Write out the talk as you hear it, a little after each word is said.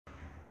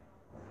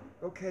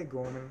Okay,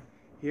 Gorman.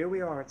 Here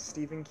we are at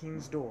Stephen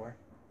King's door.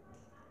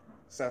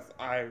 Seth,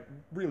 I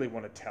really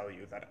want to tell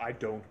you that I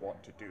don't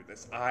want to do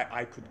this.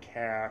 I could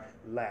care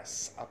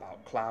less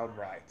about clown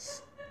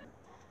rights.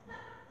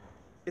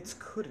 It's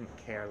couldn't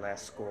care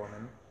less,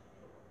 Gorman.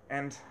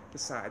 And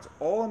besides,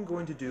 all I'm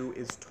going to do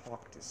is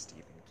talk to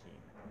Stephen King.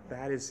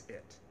 That is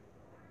it.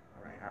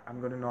 Alright,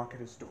 I'm going to knock at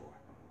his door.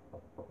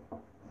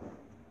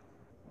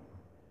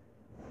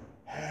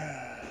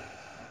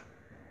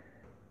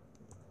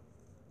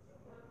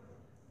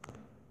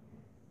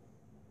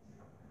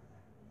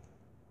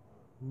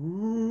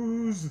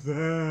 Who's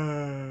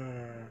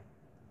there?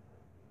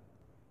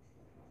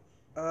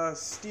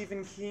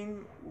 Stephen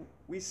King,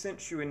 we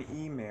sent you an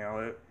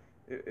email.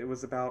 It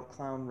was about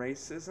clown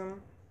racism.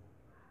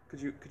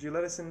 Could you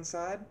let us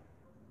inside?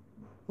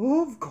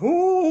 Of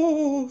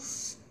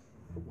course!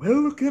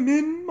 Welcome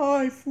in,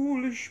 my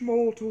foolish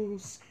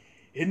mortals,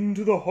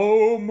 into the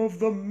home of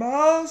the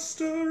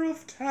Master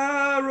of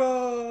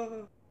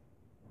Terror!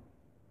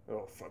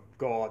 Oh, for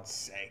God's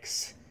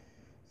sakes.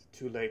 It's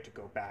too late to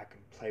go back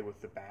and play with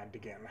the band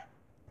again.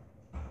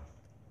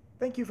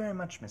 Thank you very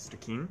much, Mr.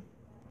 King.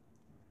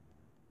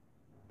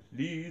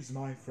 Please,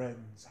 my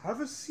friends, have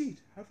a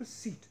seat, have a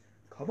seat.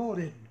 Come on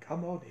in,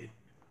 come on in.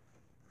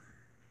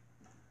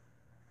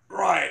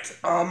 Right,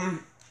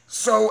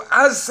 so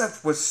as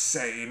Seth was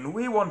saying,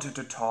 we wanted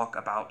to talk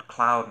about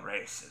clown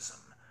racism.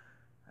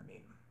 I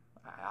mean,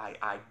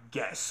 I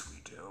guess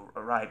we do,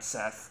 right,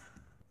 Seth?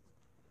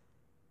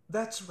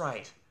 That's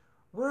right.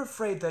 We're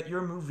afraid that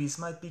your movies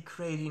might be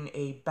creating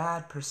a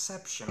bad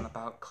perception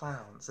about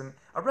clowns, and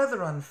a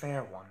rather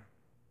unfair one.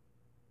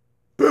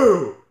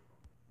 Boo!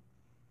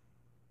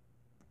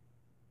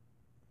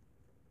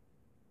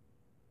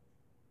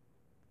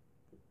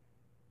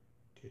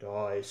 Did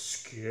I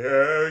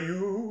scare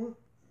you?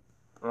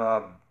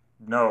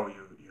 No,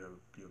 you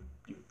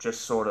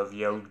just sort of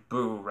yelled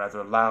boo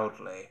rather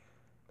loudly.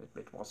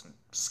 It wasn't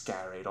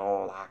scary at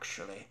all,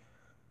 actually.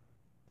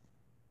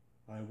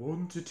 I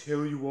want to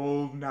tell you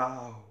all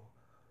now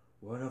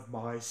one of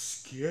my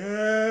scary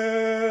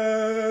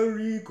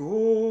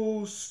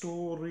ghost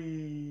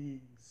stories.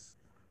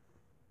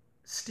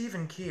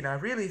 Stephen King, I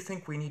really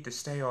think we need to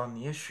stay on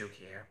the issue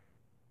here.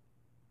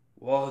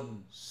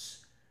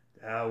 Once,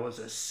 there was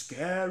a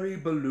scary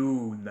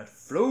balloon that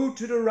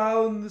floated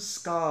around the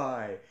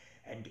sky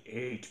and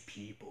ate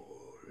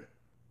people.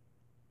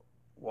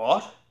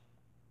 What?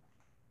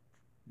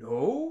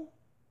 No?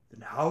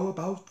 Then how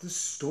about the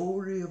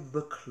story of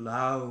the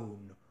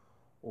clown,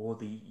 or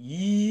the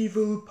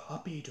evil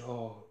puppy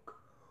dog,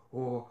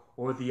 or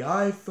the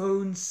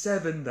iPhone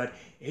 7 that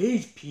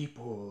ate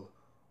people,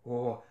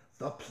 or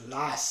the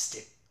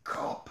plastic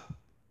cup?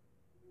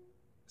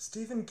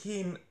 Stephen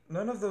King,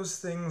 none of those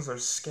things are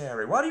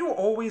scary. Why do you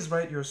always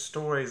write your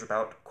stories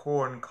about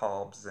corn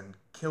cobs and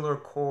killer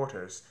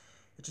quarters?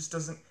 It just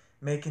doesn't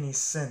make any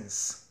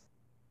sense.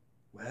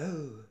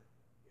 Well,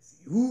 if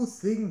you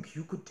think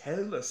you could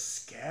tell a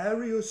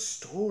scarier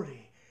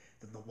story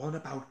than the one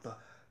about the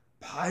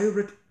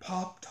pirate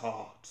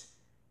Pop-Tart,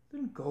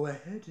 then go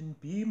ahead and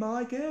be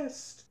my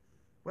guest.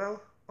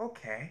 Well,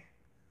 okay.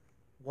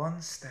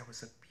 Once there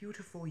was a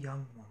beautiful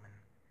young woman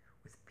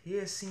with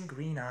piercing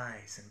green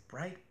eyes and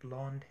bright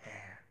blonde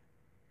hair.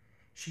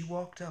 She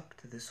walked up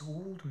to this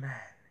old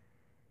man,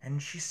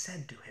 and she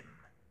said to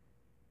him,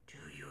 "Do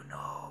you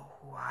know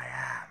who I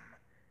am?"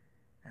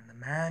 And the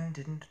man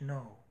didn't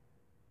know.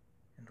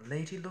 And the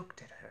lady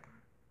looked at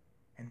him,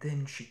 and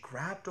then she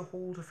grabbed a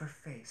hold of her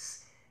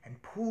face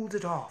and pulled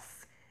it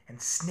off,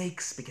 and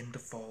snakes began to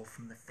fall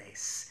from the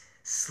face,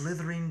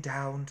 slithering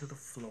down to the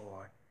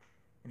floor.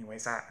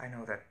 Anyways, I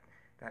know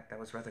that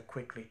was rather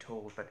quickly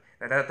told, but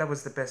that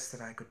was the best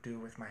that I could do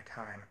with my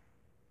time.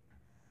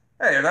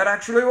 Hey, that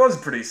actually was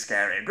pretty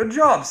scary. Good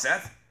job,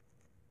 Seth.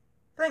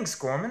 Thanks,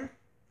 Gorman.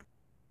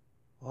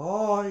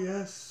 Ah,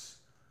 yes,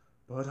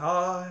 but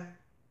I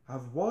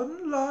have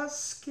one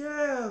last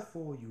scare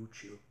for you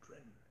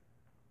children.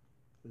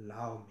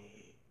 Allow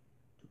me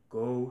to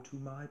go to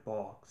my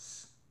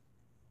box.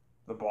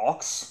 The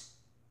box?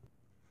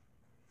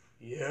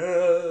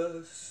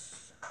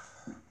 Yes,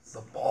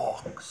 the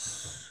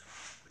box,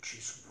 which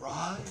is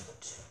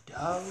right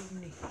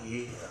down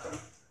here.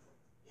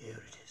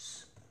 Here it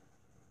is.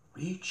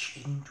 Reach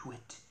into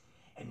it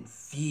and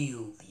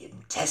feel the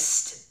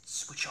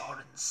intestines which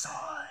are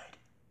inside.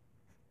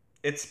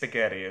 It's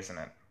spaghetti, isn't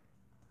it?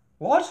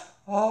 What?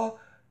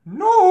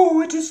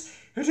 No, it is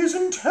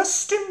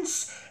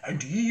intestines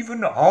and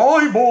even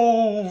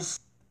eyeballs.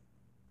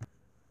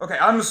 Okay,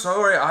 I'm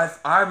sorry,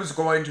 I was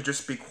going to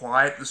just be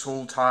quiet this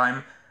whole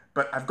time,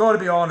 but I've got to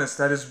be honest,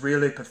 that is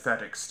really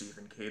pathetic,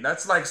 Stephen King.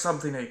 That's like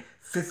something a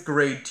 5th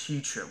grade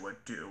teacher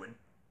would do, and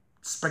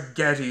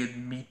spaghetti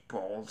and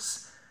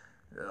meatballs.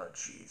 Oh,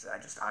 jeez,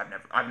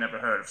 I've never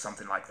heard of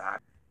something like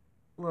that.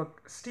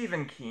 Look,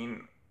 Stephen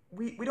King,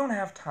 we don't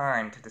have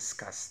time to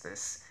discuss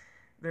this.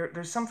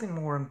 There's something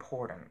more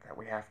important that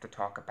we have to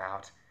talk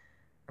about.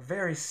 A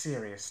very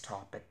serious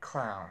topic,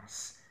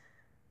 clowns.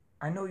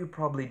 I know you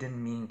probably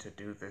didn't mean to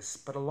do this,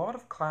 but a lot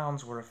of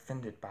clowns were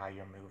offended by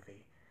your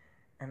movie.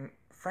 And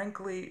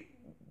frankly,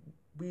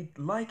 we'd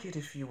like it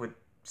if you would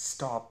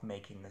stop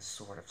making this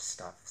sort of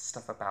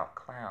stuff about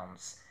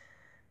clowns.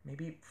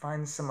 Maybe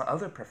find some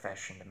other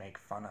profession to make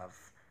fun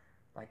of,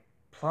 like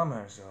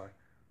plumbers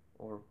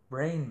or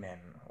rainmen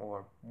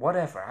or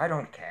whatever. I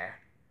don't care.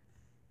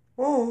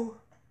 Oh,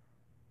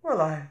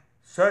 well, I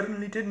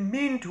certainly didn't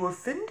mean to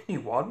offend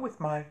anyone with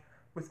my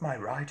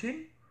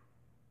writing.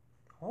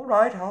 All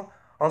right,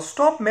 I'll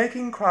stop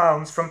making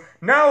clowns. From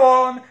now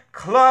on,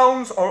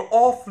 clowns are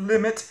off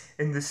limit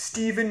in the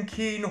Stephen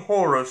King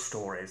horror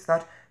stories.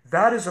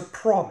 That is a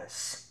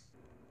promise.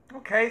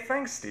 Okay,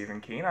 thanks,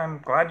 Stephen King. I'm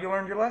glad you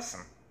learned your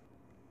lesson.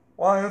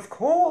 Why, of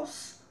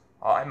course.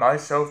 I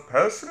myself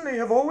personally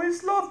have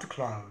always loved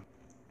clowns.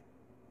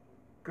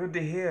 Good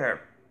to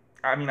hear.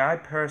 I mean, I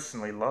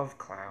personally love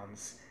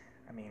clowns.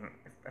 I mean,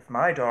 if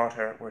my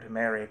daughter were to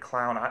marry a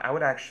clown, I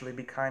would actually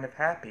be kind of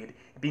happy.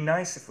 It'd be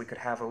nice if we could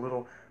have a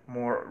little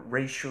more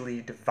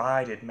racially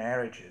divided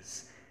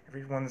marriages.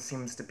 Everyone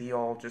seems to be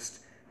all just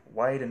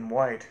white and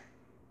white.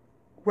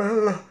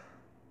 Well,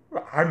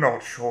 I'm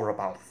not sure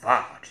about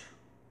that.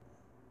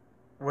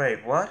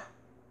 Wait, what?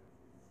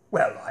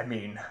 Well, I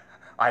mean,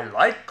 I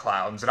like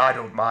clowns, and I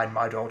don't mind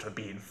my daughter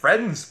being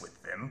friends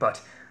with them,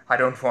 but I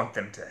don't want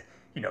them to,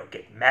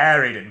 get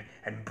married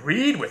and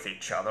breed with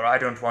each other. I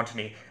don't want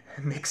any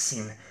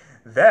mixing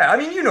there. I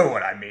mean, you know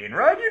what I mean,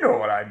 right? You know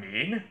what I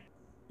mean.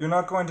 You're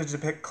not going to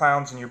depict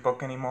clowns in your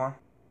book anymore?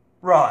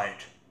 Right.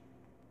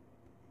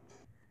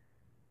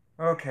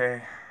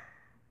 Okay.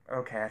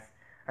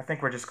 I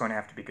think we're just going to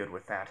have to be good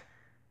with that.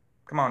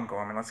 Come on,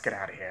 Gorman, let's get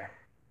out of here.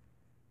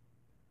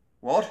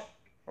 What?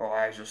 Oh,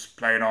 I was just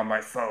playing on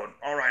my phone.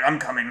 All right, I'm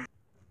coming.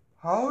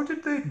 How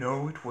did they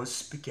know it was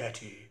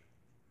spaghetti?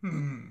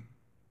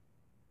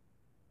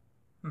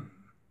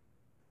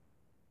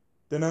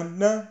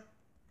 Da-na-na.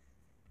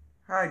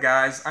 Hi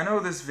guys, I know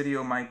this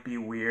video might be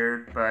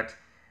weird, but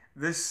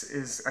this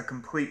is a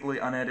completely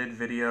unedited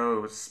video.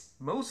 It was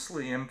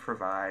mostly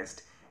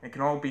improvised. It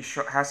can all be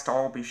has to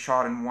all be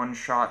shot in one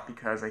shot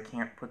because I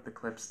can't put the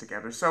clips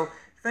together. So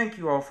thank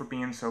you all for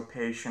being so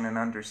patient and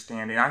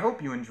understanding. I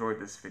hope you enjoyed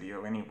this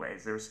video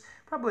anyways. There's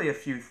probably a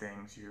few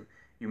things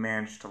you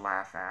managed to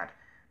laugh at.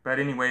 But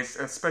anyways,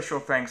 a special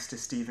thanks to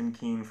Stephen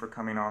King for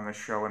coming on the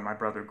show, and my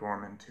brother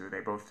Gorman too.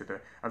 They both did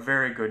a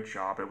very good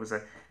job. It was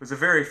a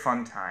very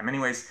fun time.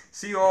 Anyways,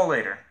 see you all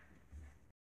later.